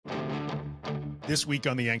This week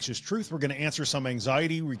on The Anxious Truth, we're going to answer some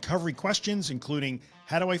anxiety recovery questions, including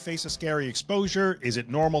how do I face a scary exposure? Is it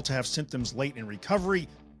normal to have symptoms late in recovery?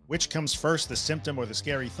 Which comes first, the symptom or the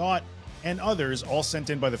scary thought? And others, all sent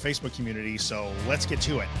in by the Facebook community. So let's get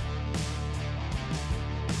to it.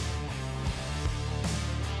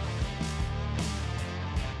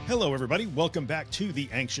 Hello, everybody. Welcome back to The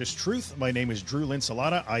Anxious Truth. My name is Drew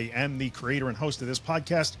Linsalata. I am the creator and host of this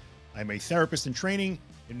podcast. I'm a therapist in training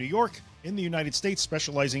in New York, in the United States,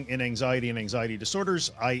 specializing in anxiety and anxiety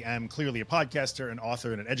disorders. I am clearly a podcaster, an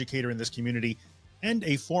author, and an educator in this community, and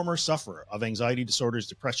a former sufferer of anxiety disorders,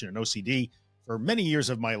 depression, and OCD for many years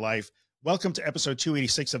of my life. Welcome to episode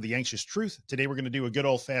 286 of The Anxious Truth. Today, we're going to do a good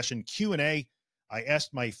old-fashioned Q&A. I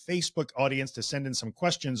asked my Facebook audience to send in some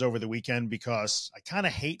questions over the weekend because I kind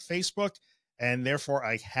of hate Facebook, and therefore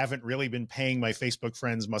I haven't really been paying my Facebook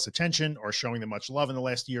friends much attention or showing them much love in the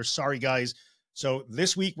last year. Sorry, guys. So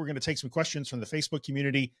this week, we're going to take some questions from the Facebook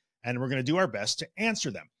community, and we're going to do our best to answer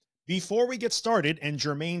them. Before we get started, and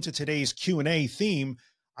germane to today's Q&A theme,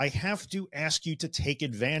 I have to ask you to take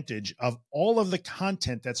advantage of all of the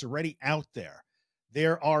content that's already out there.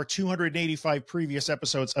 There are 285 previous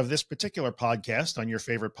episodes of this particular podcast on your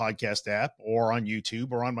favorite podcast app or on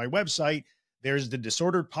YouTube or on my website. There's the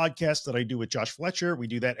Disordered podcast that I do with Josh Fletcher. We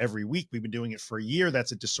do that every week. We've been doing it for a year.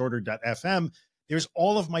 That's at disordered.fm. There's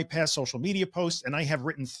all of my past social media posts, and I have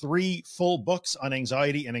written 3 full books on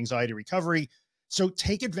anxiety and anxiety recovery. So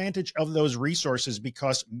take advantage of those resources,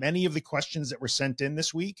 because many of the questions that were sent in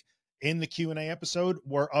this week in the Q&A episode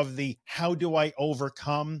were of the how do I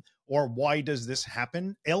overcome or why does this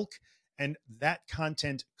happen ilk. And that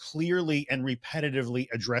content clearly and repetitively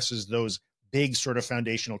addresses those big sort of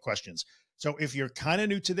foundational questions. So if you're kind of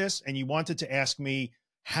new to this and you wanted to ask me,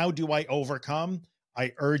 how do I overcome?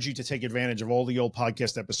 I urge you to take advantage of all the old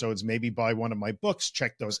podcast episodes, maybe buy one of my books,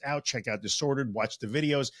 check those out, check out Disordered, watch the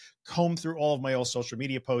videos, comb through all of my old social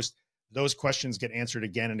media posts. Those questions get answered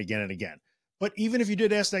again and again and again. But even if you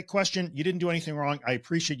did ask that question, you didn't do anything wrong. I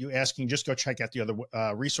appreciate you asking. Just go check out the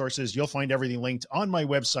other resources. You'll find everything linked on my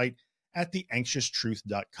website at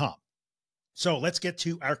theanxioustruth.com. So let's get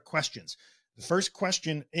to our questions. The first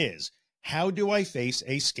question is, how do I face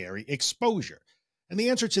a scary exposure? And the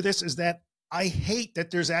answer to this is that I hate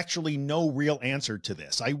that there's actually no real answer to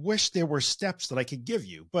this. I wish there were steps that I could give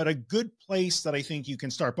you, but a good place that I think you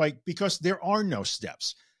can start by, because there are no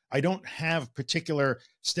steps. I don't have particular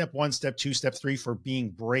step 1, step 2, step 3 for being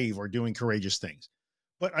brave or doing courageous things.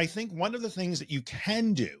 But I think one of the things that you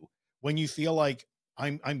can do when you feel like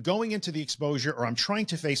I'm going into the exposure, or I'm trying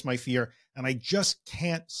to face my fear and I just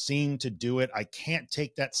can't seem to do it. I can't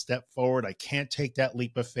take that step forward. I can't take that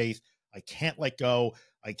leap of faith. I can't let go.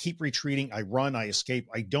 I keep retreating. I run, I escape.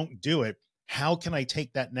 I don't do it. How can I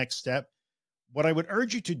take that next step? What I would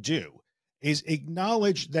urge you to do is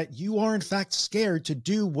acknowledge that you are in fact scared to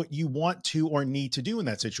do what you want to or need to do in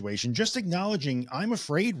that situation. Just acknowledging I'm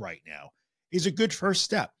afraid right now is a good first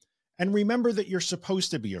step. And remember that you're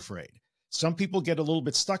supposed to be afraid. Some people get a little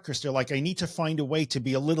bit stuck because they're like, I need to find a way to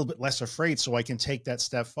be a little bit less afraid so I can take that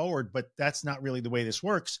step forward. But that's not really the way this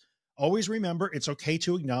works. Always remember, it's okay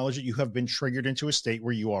to acknowledge that you have been triggered into a state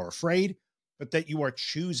where you are afraid, but that you are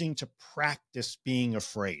choosing to practice being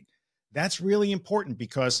afraid. That's really important,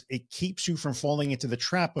 because it keeps you from falling into the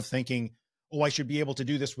trap of thinking, oh, I should be able to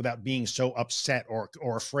do this without being so upset or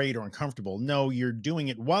afraid or uncomfortable. No, you're doing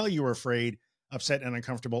it while you're afraid, upset, and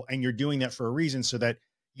uncomfortable. And you're doing that for a reason, so that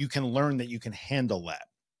you can learn that you can handle that.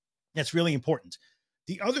 That's really important.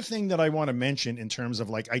 The other thing that I want to mention in terms of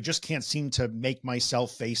like, I just can't seem to make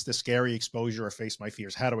myself face the scary exposure or face my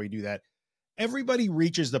fears. How do I do that? Everybody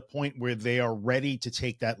reaches the point where they are ready to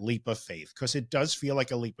take that leap of faith, because it does feel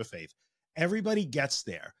like a leap of faith. Everybody gets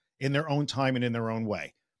there in their own time and in their own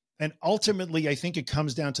way. And ultimately, I think it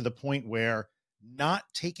comes down to the point where not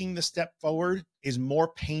taking the step forward is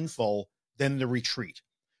more painful than the retreat,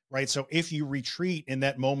 right? So if you retreat in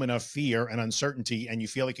that moment of fear and uncertainty and you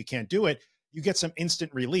feel like you can't do it, you get some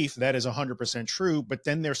instant relief. That is 100% true. But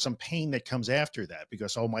then there's some pain that comes after that,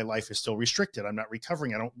 because, oh, my life is still restricted. I'm not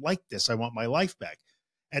recovering. I don't like this. I want my life back.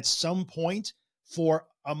 At some point, for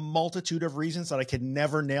a multitude of reasons that I could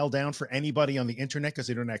never nail down for anybody on the internet, because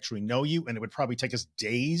they don't actually know you, and it would probably take us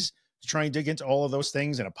days to try and dig into all of those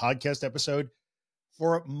things in a podcast episode.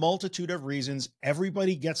 For a multitude of reasons,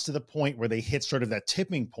 everybody gets to the point where they hit sort of that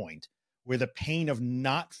tipping point where the pain of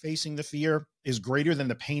not facing the fear is greater than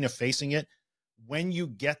the pain of facing it. When you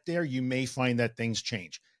get there, you may find that things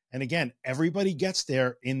change. And again, everybody gets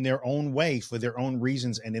there in their own way, for their own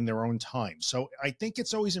reasons and in their own time. So I think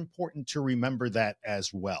it's always important to remember that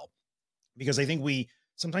as well, because I think we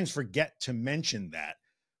sometimes forget to mention that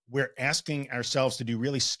we're asking ourselves to do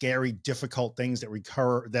really scary, difficult things that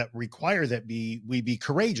require that we be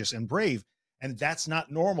courageous and brave. And that's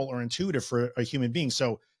not normal or intuitive for a human being.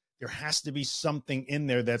 So there has to be something in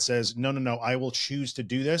there that says, no, no, no, I will choose to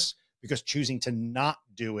do this, because choosing to not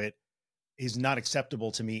do it is not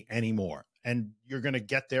acceptable to me anymore. And you're going to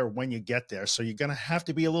get there when you get there. So you're going to have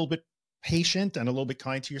to be a little bit patient and a little bit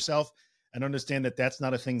kind to yourself, and understand that that's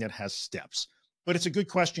not a thing that has steps. But it's a good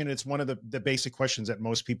question. It's one of the basic questions that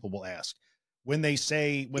most people will ask when they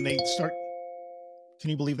start. Can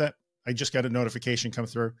you believe that? I just got a notification come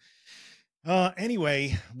through.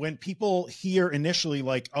 Anyway, when people hear initially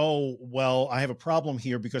like, oh, well, I have a problem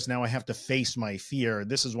here because now I have to face my fear,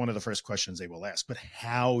 this is one of the first questions they will ask. But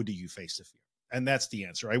how do you face the fear? And that's the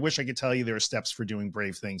answer. I wish I could tell you there are steps for doing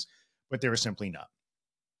brave things, but there are simply not.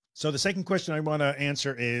 So the second question I want to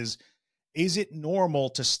answer is it normal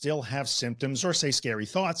to still have symptoms or say scary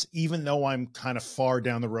thoughts, even though I'm kind of far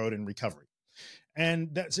down the road in recovery?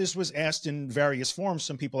 And this was asked in various forms.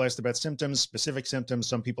 Some people asked about symptoms, specific symptoms.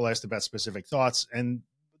 Some people asked about specific thoughts. And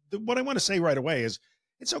what I want to say right away is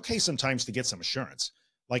it's okay sometimes to get some assurance.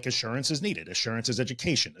 Like, assurance is needed. Assurance is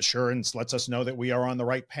education. Assurance lets us know that we are on the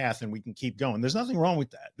right path and we can keep going. There's nothing wrong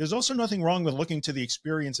with that. There's also nothing wrong with looking to the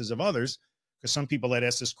experiences of others, because some people that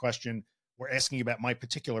asked this question were asking about my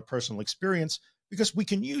particular personal experience, because we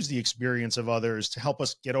can use the experience of others to help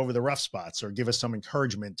us get over the rough spots or give us some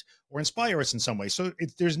encouragement or inspire us in some way. So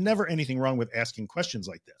there's never anything wrong with asking questions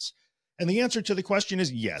like this. And the answer to the question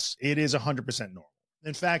is yes, it is 100% normal.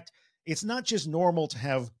 In fact, it's not just normal to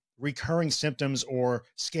have recurring symptoms or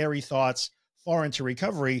scary thoughts far into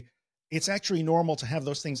recovery. It's actually normal to have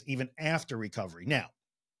those things even after recovery. Now,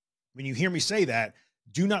 when you hear me say that,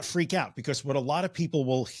 do not freak out, because what a lot of people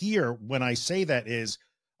will hear when I say that is,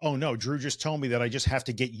 oh no, Drew just told me that I just have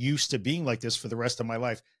to get used to being like this for the rest of my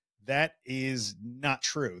life. That is not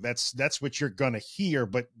true. That's what you're going to hear.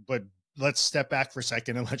 But let's step back for a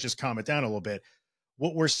second and let's just calm it down a little bit.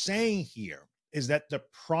 What we're saying here is that the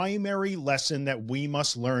primary lesson that we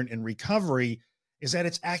must learn in recovery is that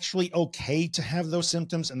it's actually okay to have those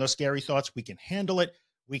symptoms and those scary thoughts. We can handle it.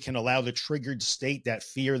 We can allow the triggered state, that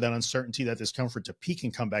fear, that uncertainty, that discomfort to peak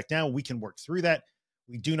and come back down. We can work through that.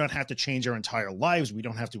 We do not have to change our entire lives. We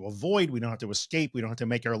don't have to avoid. We don't have to escape. We don't have to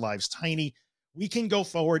make our lives tiny. We can go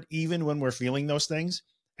forward even when we're feeling those things.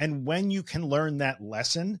 And when you can learn that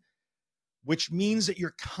lesson, which means that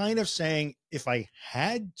you're kind of saying, if I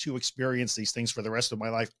had to experience these things for the rest of my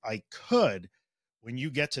life, I could. When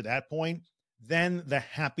you get to that point, then the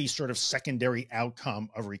happy sort of secondary outcome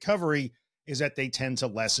of recovery is that they tend to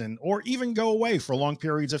lessen or even go away for long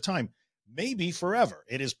periods of time. Maybe forever.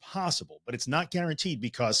 It is possible, but it's not guaranteed,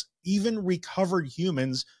 because even recovered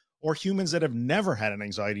humans or humans that have never had an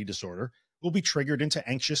anxiety disorder will be triggered into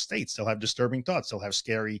anxious states. They'll have disturbing thoughts. They'll have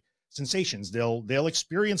scary sensations. They'll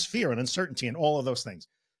experience fear and uncertainty and all of those things.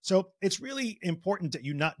 So it's really important that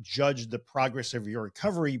you not judge the progress of your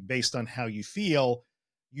recovery based on how you feel.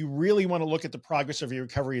 You really want to look at the progress of your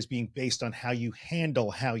recovery as being based on how you handle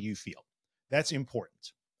how you feel. That's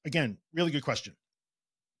important. Again, really good question.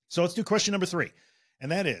 So let's do question number 3.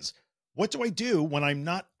 And that is, what do I do when I'm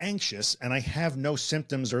not anxious and I have no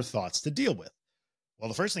symptoms or thoughts to deal with? Well,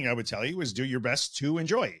 the first thing I would tell you is do your best to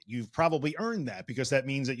enjoy it. You've probably earned that, because that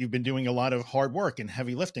means that you've been doing a lot of hard work and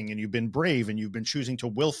heavy lifting, and you've been brave, and you've been choosing to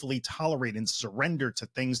willfully tolerate and surrender to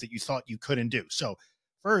things that you thought you couldn't do. So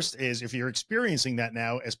first is, if you're experiencing that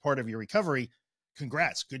now as part of your recovery,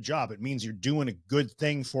 congrats, good job. It means you're doing a good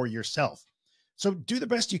thing for yourself. So do the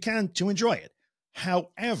best you can to enjoy it.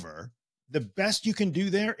 However, the best you can do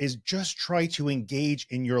there is just try to engage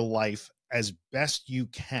in your life as best you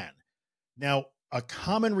can. Now, a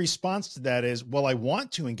common response to that is, well, I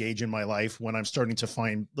want to engage in my life when I'm starting to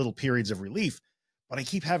find little periods of relief, but I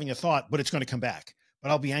keep having a thought, but it's going to come back,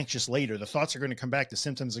 but I'll be anxious later. The thoughts are going to come back. The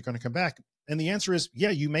symptoms are going to come back. And the answer is, yeah,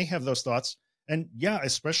 you may have those thoughts. And yeah,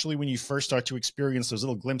 especially when you first start to experience those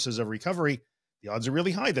little glimpses of recovery, the odds are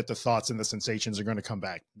really high that the thoughts and the sensations are going to come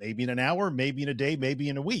back, maybe in an hour, maybe in a day, maybe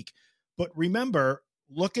in a week. But remember,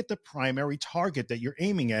 look at the primary target that you're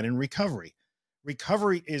aiming at in recovery.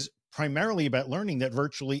 Recovery is primarily about learning that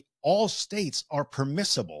virtually all states are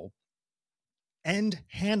permissible and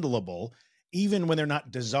handleable, even when they're not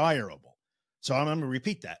desirable. So I'm going to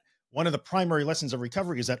repeat that. One of the primary lessons of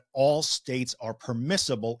recovery is that all states are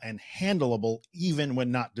permissible and handleable, even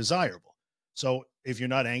when not desirable. So if you're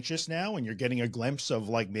not anxious now and you're getting a glimpse of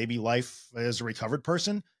like maybe life as a recovered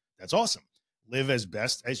person, that's awesome. Live as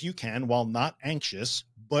best as you can while not anxious,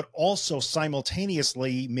 but also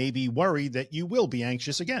simultaneously maybe worry that you will be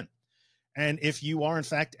anxious again. And if you are in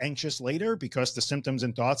fact anxious later because the symptoms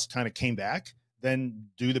and thoughts kind of came back, then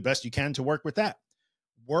do the best you can to work with that.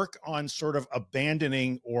 Work on sort of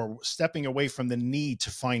abandoning or stepping away from the need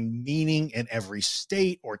to find meaning in every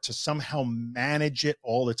state or to somehow manage it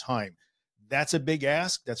all the time. That's a big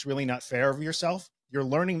ask. That's really not fair of yourself. You're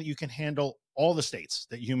learning that you can handle all the states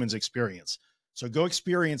that humans experience. So go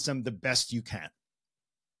experience them the best you can.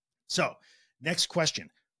 So next question,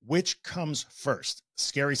 which comes first,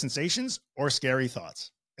 scary sensations or scary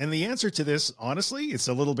thoughts? And the answer to this, honestly, it's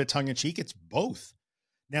a little bit tongue in cheek. It's both.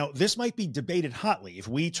 Now, this might be debated hotly. If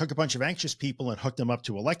we took a bunch of anxious people and hooked them up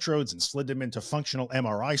to electrodes and slid them into functional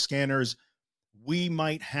MRI scanners, we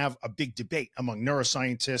might have a big debate among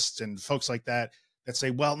neuroscientists and folks like that say,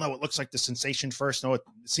 well, no, it looks like the sensation first. No, it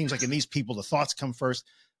seems like in these people, the thoughts come first.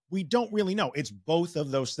 We don't really know. It's both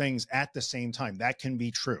of those things at the same time. That can be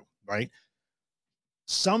true, right?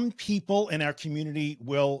 Some people in our community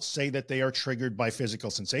will say that they are triggered by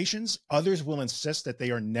physical sensations. Others will insist that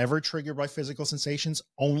they are never triggered by physical sensations,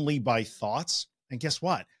 only by thoughts. And guess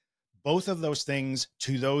what? Both of those things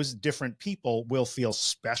to those different people will feel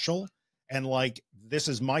special. And like, this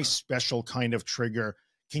is my special kind of trigger.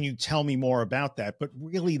 Can you tell me more about that? But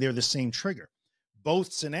really, they're the same trigger.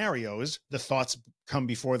 Both scenarios, the thoughts come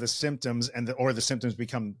before the symptoms or the symptoms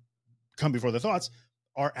come before the thoughts,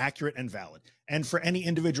 are accurate and valid. And for any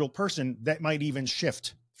individual person, that might even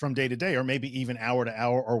shift from day to day, or maybe even hour to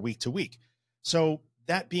hour or week to week. So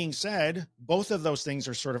that being said, both of those things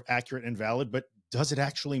are sort of accurate and valid, but does it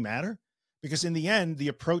actually matter? Because in the end, the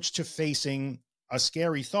approach to facing a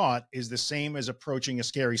scary thought is the same as approaching a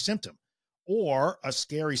scary symptom, or a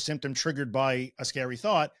scary symptom triggered by a scary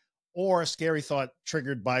thought, or a scary thought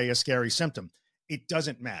triggered by a scary symptom. It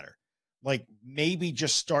doesn't matter. Like, maybe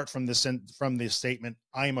just start from the statement,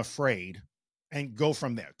 I'm afraid, and go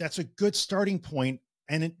from there. That's a good starting point.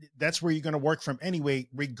 And that's where you're going to work from anyway,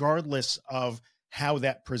 regardless of how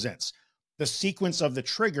that presents. The sequence of the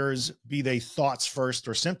triggers, be they thoughts first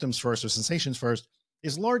or symptoms first or sensations first,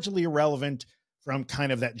 is largely irrelevant from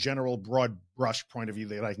kind of that general broad brush point of view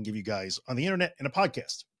that I can give you guys on the internet in a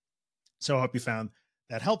podcast. So I hope you found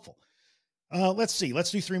that helpful. Let's see.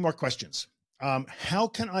 Let's do 3 more questions. How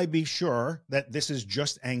can I be sure that this is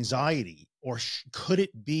just anxiety, or could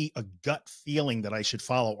it be a gut feeling that I should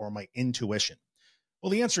follow, or my intuition?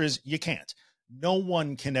 Well, the answer is you can't. No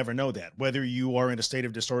one can ever know that. Whether you are in a state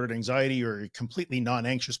of disordered anxiety or a completely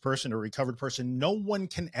non-anxious person or recovered person, no one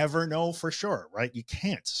can ever know for sure, right? You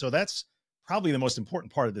can't. So that's probably the most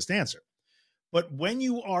important part of this answer. But when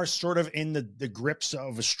you are sort of in the grips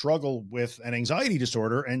of a struggle with an anxiety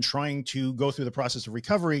disorder and trying to go through the process of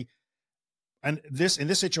recovery, and in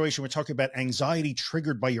this situation, we're talking about anxiety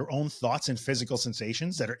triggered by your own thoughts and physical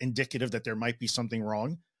sensations that are indicative that there might be something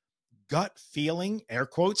wrong. Gut feeling, air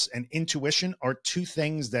quotes, and intuition are 2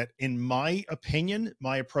 things that, in my opinion,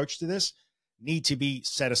 my approach to this, need to be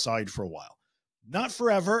set aside for a while. Not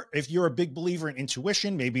forever. If you're a big believer in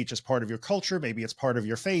intuition, maybe it's just part of your culture, maybe it's part of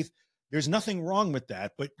your faith, there's nothing wrong with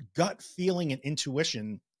that. But gut feeling and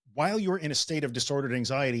intuition, while you're in a state of disordered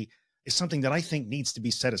anxiety, is something that I think needs to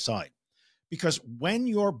be set aside. Because when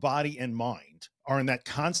your body and mind are in that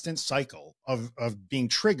constant cycle of being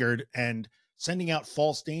triggered and sending out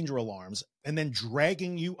false danger alarms, and then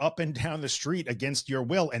dragging you up and down the street against your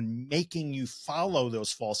will and making you follow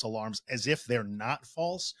those false alarms as if they're not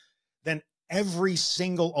false, then every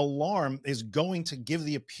single alarm is going to give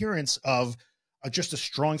the appearance of just a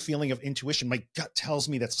strong feeling of intuition. My gut tells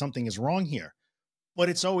me that something is wrong here, but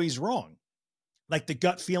it's always wrong. Like, the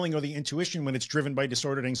gut feeling or the intuition, when it's driven by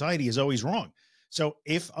disordered anxiety, is always wrong. So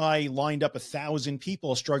if I lined up 1,000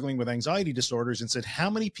 people struggling with anxiety disorders and said, how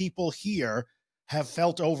many people here have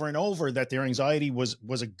felt over and over that their anxiety was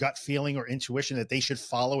a gut feeling or intuition that they should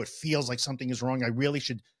follow? It feels like something is wrong. I really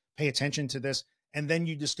should pay attention to this. And then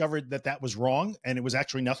you discovered that that was wrong, and it was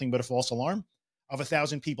actually nothing but a false alarm. Of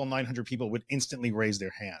 1,000 people, 900 people would instantly raise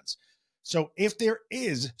their hands. So if there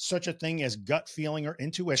is such a thing as gut feeling or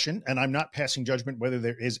intuition, and I'm not passing judgment whether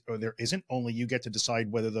there is or there isn't, only you get to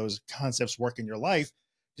decide whether those concepts work in your life.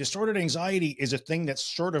 Disordered anxiety is a thing that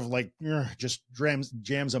sort of like just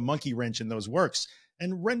jams a monkey wrench in those works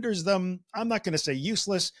and renders them, I'm not going to say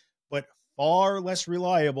useless, but far less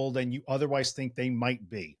reliable than you otherwise think they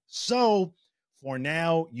might be. So for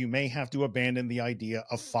now, you may have to abandon the idea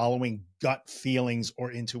of following gut feelings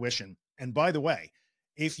or intuition. And by the way,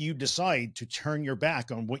 if you decide to turn your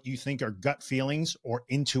back on what you think are gut feelings or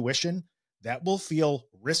intuition, that will feel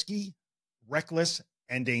risky, reckless,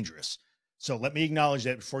 and dangerous. So let me acknowledge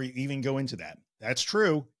that before you even go into that. That's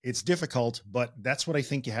true. It's difficult, but that's what I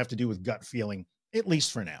think you have to do with gut feeling, at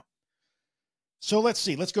least for now. So let's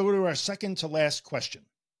see. Let's go to our second to last question.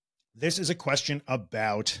 This is a question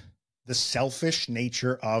about the selfish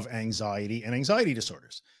nature of anxiety and anxiety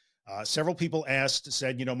disorders. Several people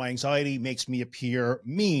said, my anxiety makes me appear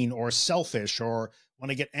mean or selfish, or when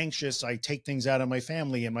I get anxious, I take things out on my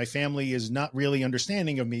family, and my family is not really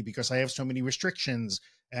understanding of me because I have so many restrictions,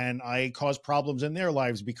 and I cause problems in their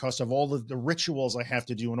lives because of all of the rituals I have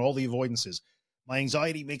to do and all the avoidances. My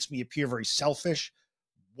anxiety makes me appear very selfish.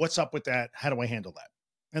 What's up with that? How do I handle that?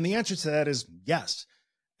 And the answer to that is yes.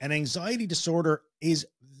 An anxiety disorder is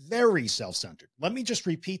very self-centered. Let me just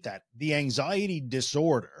repeat that. The anxiety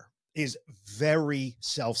disorder is very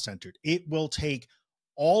self-centered. It will take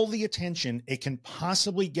all the attention it can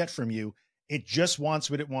possibly get from you. It just wants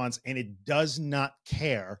what it wants, and it does not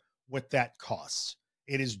care what that costs.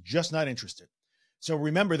 It is just not interested. So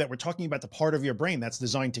remember that we're talking about the part of your brain that's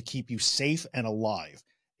designed to keep you safe and alive.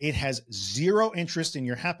 It has zero interest in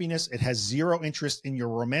your happiness. It has zero interest in your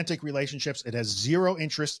romantic relationships. It has zero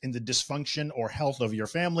interest in the dysfunction or health of your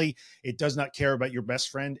family. It does not care about your best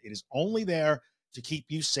friend. It is only there to keep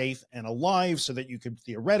you safe and alive so that you can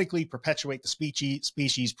theoretically perpetuate the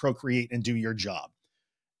species, procreate, and do your job.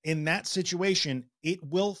 In that situation, it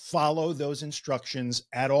will follow those instructions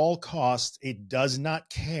at all costs. It does not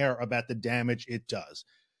care about the damage it does.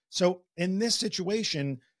 So in this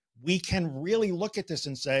situation, we can really look at this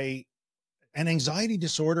and say, an anxiety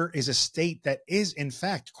disorder is a state that is, in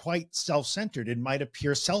fact, quite self-centered. It might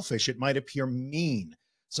appear selfish. It might appear mean.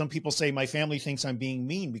 Some people say my family thinks I'm being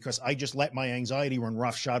mean because I just let my anxiety run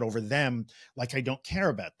roughshod over them, like I don't care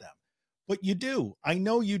about them. But you do. I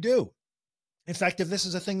know you do. In fact, if this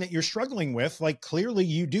is a thing that you're struggling with, like clearly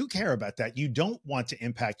you do care about that. You don't want to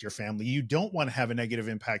impact your family. You don't want to have a negative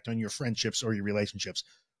impact on your friendships or your relationships.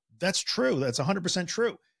 That's true. That's 100%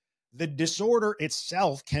 true. The disorder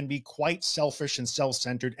itself can be quite selfish and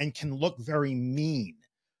self-centered and can look very mean.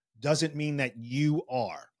 Doesn't mean that you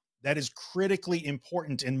are. That is critically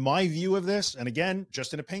important in my view of this. And again,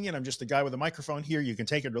 just an opinion. I'm just a guy with a microphone here. You can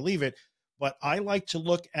take it or leave it. But I like to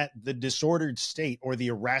look at the disordered state or the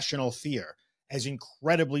irrational fear as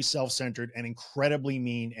incredibly self-centered and incredibly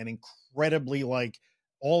mean and incredibly like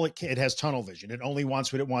it has tunnel vision. It only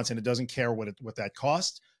wants what it wants and it doesn't care what that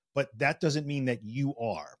costs. But that doesn't mean that you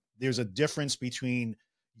are. There's a difference between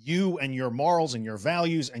you and your morals and your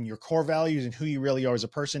values and your core values and who you really are as a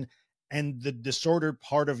person, and the disordered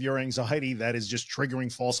part of your anxiety that is just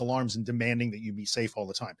triggering false alarms and demanding that you be safe all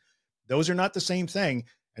the time. Those are not the same thing.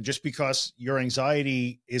 And just because your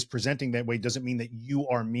anxiety is presenting that way doesn't mean that you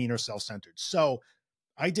are mean or self-centered. So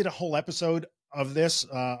I did a whole episode of this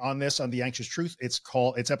on The Anxious Truth. It's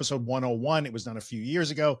episode 101. It was done a few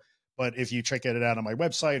years ago. But if you check it out on my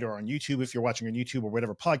website or on YouTube, if you're watching on YouTube or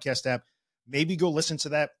whatever podcast app, maybe go listen to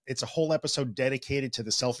that. It's a whole episode dedicated to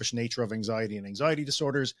the selfish nature of anxiety and anxiety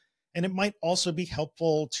disorders. And it might also be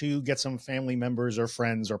helpful to get some family members or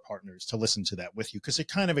friends or partners to listen to that with you, because it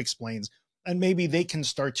kind of explains, and maybe they can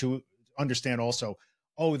start to understand also,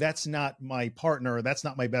 oh, that's not my partner, or that's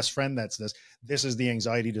not my best friend. That's this. This is the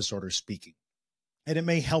anxiety disorder speaking. And it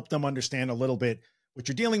may help them understand a little bit what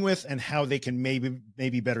you're dealing with and how they can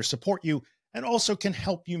maybe better support you, and also can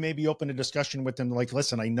help you maybe open a discussion with them. Like,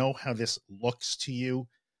 listen, I know how this looks to you.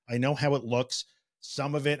 I know how it looks.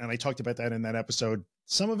 Some of it, and I talked about that in that episode,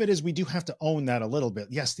 some of it is we do have to own that a little bit.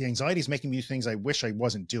 Yes, the anxiety is making me do things I wish I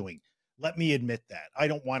wasn't doing. Let me admit that. I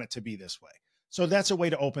don't want it to be this way. So that's a way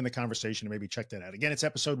to open the conversation, and maybe check that out. Again, it's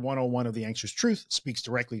episode 101 of The Anxious Truth. It speaks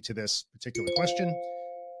directly to this particular question.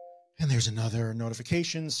 And there's another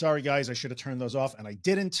notification. Sorry, guys, I should have turned those off, and I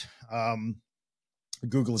didn't.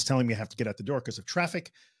 Google is telling me I have to get out the door because of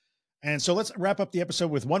traffic. And so let's wrap up the episode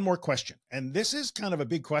with one more question. And this is kind of a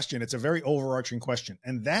big question. It's a very overarching question.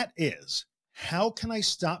 And that is, how can I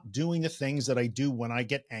stop doing the things that I do when I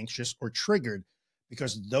get anxious or triggered?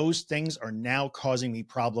 Because those things are now causing me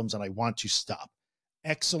problems and I want to stop.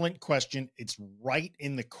 Excellent question. It's right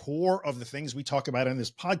in the core of the things we talk about in this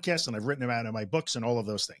podcast, and I've written about in my books and all of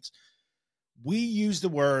those things. We use the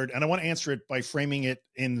word, and I want to answer it by framing it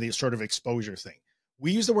in the sort of exposure thing.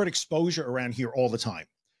 We use the word exposure around here all the time,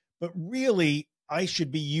 but really I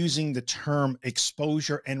should be using the term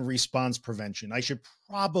exposure and response prevention. I should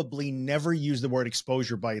probably never use the word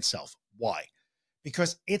exposure by itself. Why?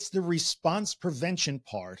 Because it's the response prevention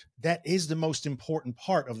part that is the most important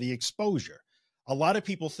part of the exposure. A lot of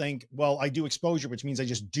people think, well, I do exposure, which means I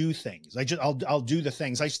just do things. I'll do the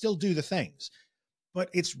things. I still do the things, but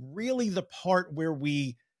it's really the part where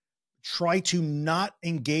we try to not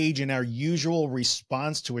engage in our usual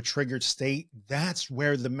response to a triggered state. That's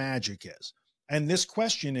where the magic is. And this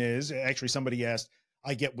question is, actually somebody asked,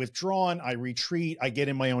 I get withdrawn, I retreat, I get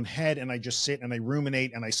in my own head, and I just sit and I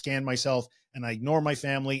ruminate and I scan myself and I ignore my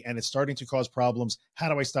family, and it's starting to cause problems. How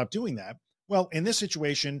do I stop doing that? Well, in this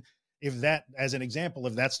situation, if that, as an example,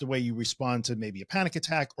 if that's the way you respond to maybe a panic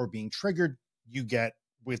attack or being triggered, you get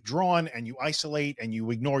withdrawn and you isolate and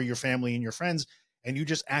you ignore your family and your friends, and you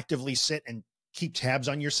just actively sit and keep tabs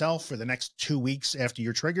on yourself for the next 2 weeks after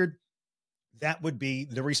you're triggered. That would be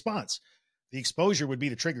the response. The exposure would be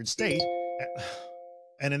the triggered state.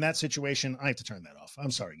 And in that situation, I have to turn that off.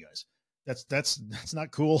 I'm sorry, guys. That's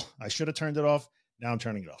not cool. I should have turned it off. Now I'm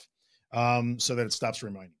turning it off so that it stops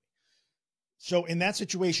reminding me. So in that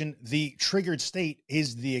situation, the triggered state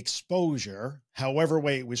is the exposure, however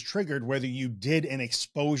way it was triggered, whether you did an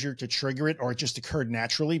exposure to trigger it or it just occurred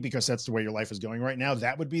naturally because that's the way your life is going right now.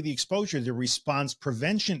 That would be the exposure. The response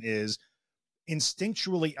prevention is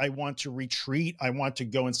instinctually, I want to retreat. I want to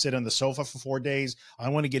go and sit on the sofa for 4 days. I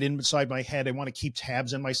want to get inside my head. I want to keep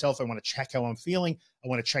tabs on myself. I want to check how I'm feeling. I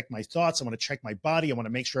want to check my thoughts. I want to check my body. I want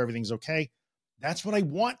to make sure everything's okay. That's what I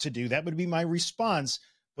want to do. That would be my response.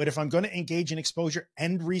 But if I'm going to engage in exposure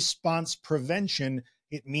and response prevention,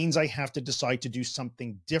 it means I have to decide to do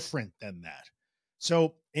something different than that.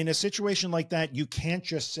 So in a situation like that, you can't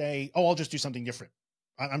just say, oh, I'll just do something different.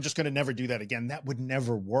 I'm just going to never do that again. That would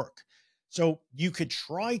never work. So you could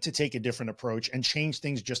try to take a different approach and change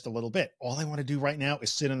things just a little bit. All I want to do right now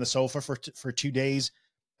is sit on the sofa for 2 days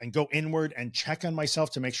and go inward and check on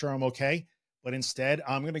myself to make sure I'm okay. But instead,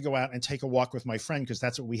 I'm going to go out and take a walk with my friend because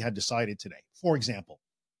that's what we had decided today, for example.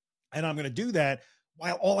 And I'm going to do that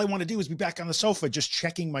while all I want to do is be back on the sofa, just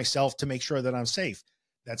checking myself to make sure that I'm safe.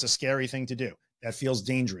 That's a scary thing to do. That feels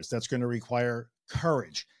dangerous. That's going to require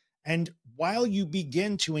courage. And while you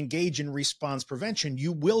begin to engage in response prevention,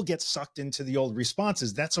 you will get sucked into the old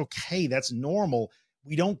responses. That's okay. That's normal.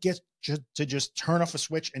 We don't get to just turn off a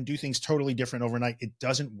switch and do things totally different overnight. It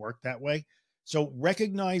doesn't work that way. So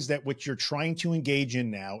recognize that what you're trying to engage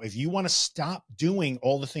in now, if you want to stop doing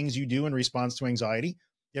all the things you do in response to anxiety,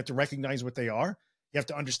 you have to recognize what they are. You have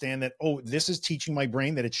to understand that, oh, this is teaching my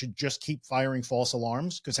brain that it should just keep firing false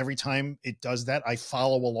alarms because every time it does that, I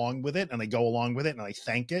follow along with it and I go along with it and I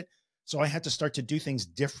thank it. So I had to start to do things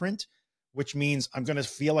different, which means I'm going to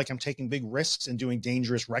feel like I'm taking big risks and doing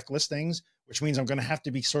dangerous, reckless things, which means I'm going to have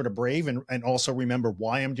to be sort of brave and also remember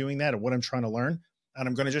why I'm doing that and what I'm trying to learn. And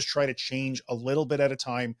I'm going to just try to change a little bit at a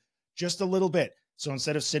time, just a little bit. So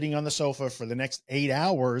instead of sitting on the sofa for the next 8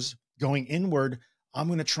 hours going inward, I'm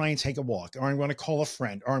going to try and take a walk, or I'm going to call a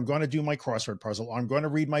friend, or I'm going to do my crossword puzzle, or I'm going to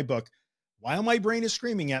read my book while my brain is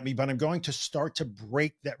screaming at me, but I'm going to start to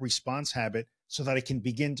break that response habit so that I can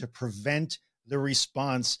begin to prevent the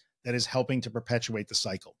response that is helping to perpetuate the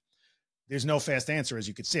cycle. There's no fast answer, as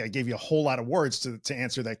you could see. I gave you a whole lot of words to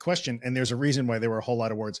answer that question, and there's a reason why there were a whole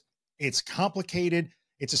lot of words. It's complicated.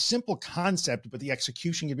 It's a simple concept, but the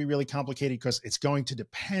execution can be really complicated because it's going to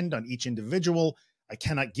depend on each individual. I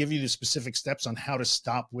cannot give you the specific steps on how to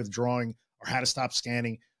stop withdrawing or how to stop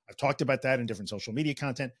scanning. I've talked about that in different social media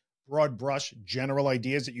content, broad brush, general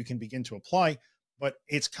ideas that you can begin to apply, but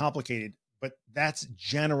it's complicated. But that's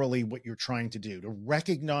generally what you're trying to do, to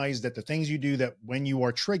recognize that the things you do that when you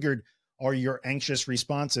are triggered are your anxious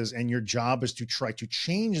responses, and your job is to try to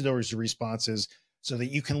change those responses so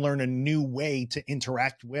that you can learn a new way to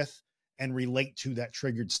interact with and relate to that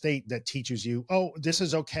triggered state that teaches you, oh, this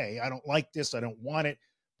is okay. I don't like this. I don't want it,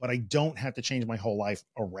 but I don't have to change my whole life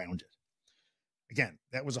around it. Again,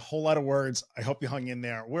 that was a whole lot of words. I hope you hung in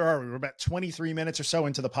there. Where are we? We're about 23 minutes or so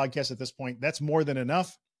into the podcast at this point. That's more than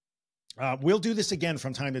enough. We'll do this again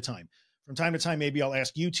from time to time. From time to time, maybe I'll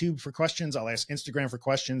ask YouTube for questions. I'll ask Instagram for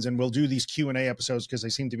questions, and we'll do these Q&A episodes because they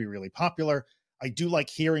seem to be really popular. I do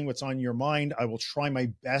like hearing what's on your mind. I will try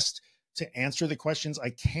my best to answer the questions. I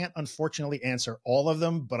can't, unfortunately, answer all of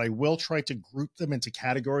them, but I will try to group them into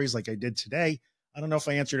categories like I did today. I don't know if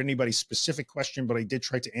I answered anybody's specific question, but I did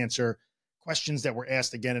try to answer questions that were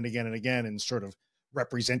asked again and again and again and sort of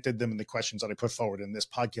represented them in the questions that I put forward in this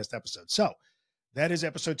podcast episode. So that is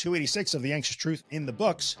episode 286 of The Anxious Truth in the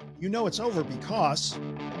books. You know it's over because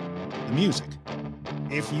the music.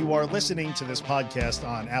 If you are listening to this podcast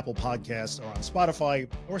on Apple Podcasts or on Spotify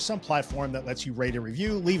or some platform that lets you rate a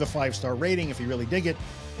review, leave a 5-star rating if you really dig it.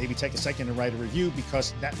 Maybe take a second and write a review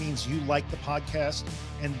because that means you like the podcast,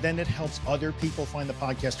 and then it helps other people find the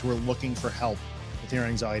podcast who are looking for help with their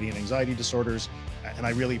anxiety and anxiety disorders. And I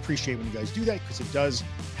really appreciate when you guys do that because it does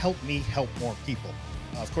help me help more people.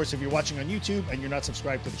 Of course, if you're watching on YouTube and you're not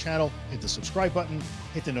subscribed to the channel, hit the subscribe button,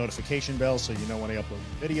 hit the notification bell so you know when I upload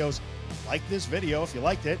new videos. Like this video if you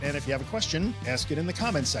liked it, and if you have a question, ask it in the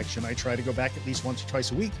comments section. I try to go back at least once or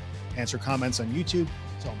twice a week, answer comments on YouTube,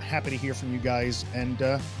 so I'm happy to hear from you guys. And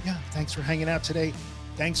yeah, thanks for hanging out today.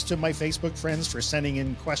 Thanks to my Facebook friends for sending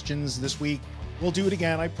in questions this week. We'll do it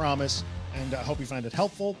again, I promise, and I hope you find it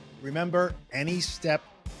helpful. Remember, any step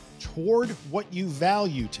toward what you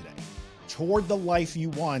value today, toward the life you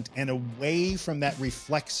want, and away from that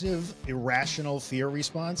reflexive, irrational fear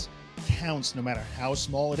response counts, no matter how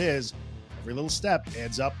small it is. Every little step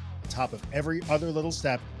adds up on top of every other little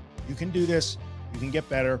step. You can do this. You can get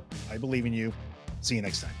better. I believe in you. See you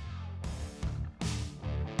next time.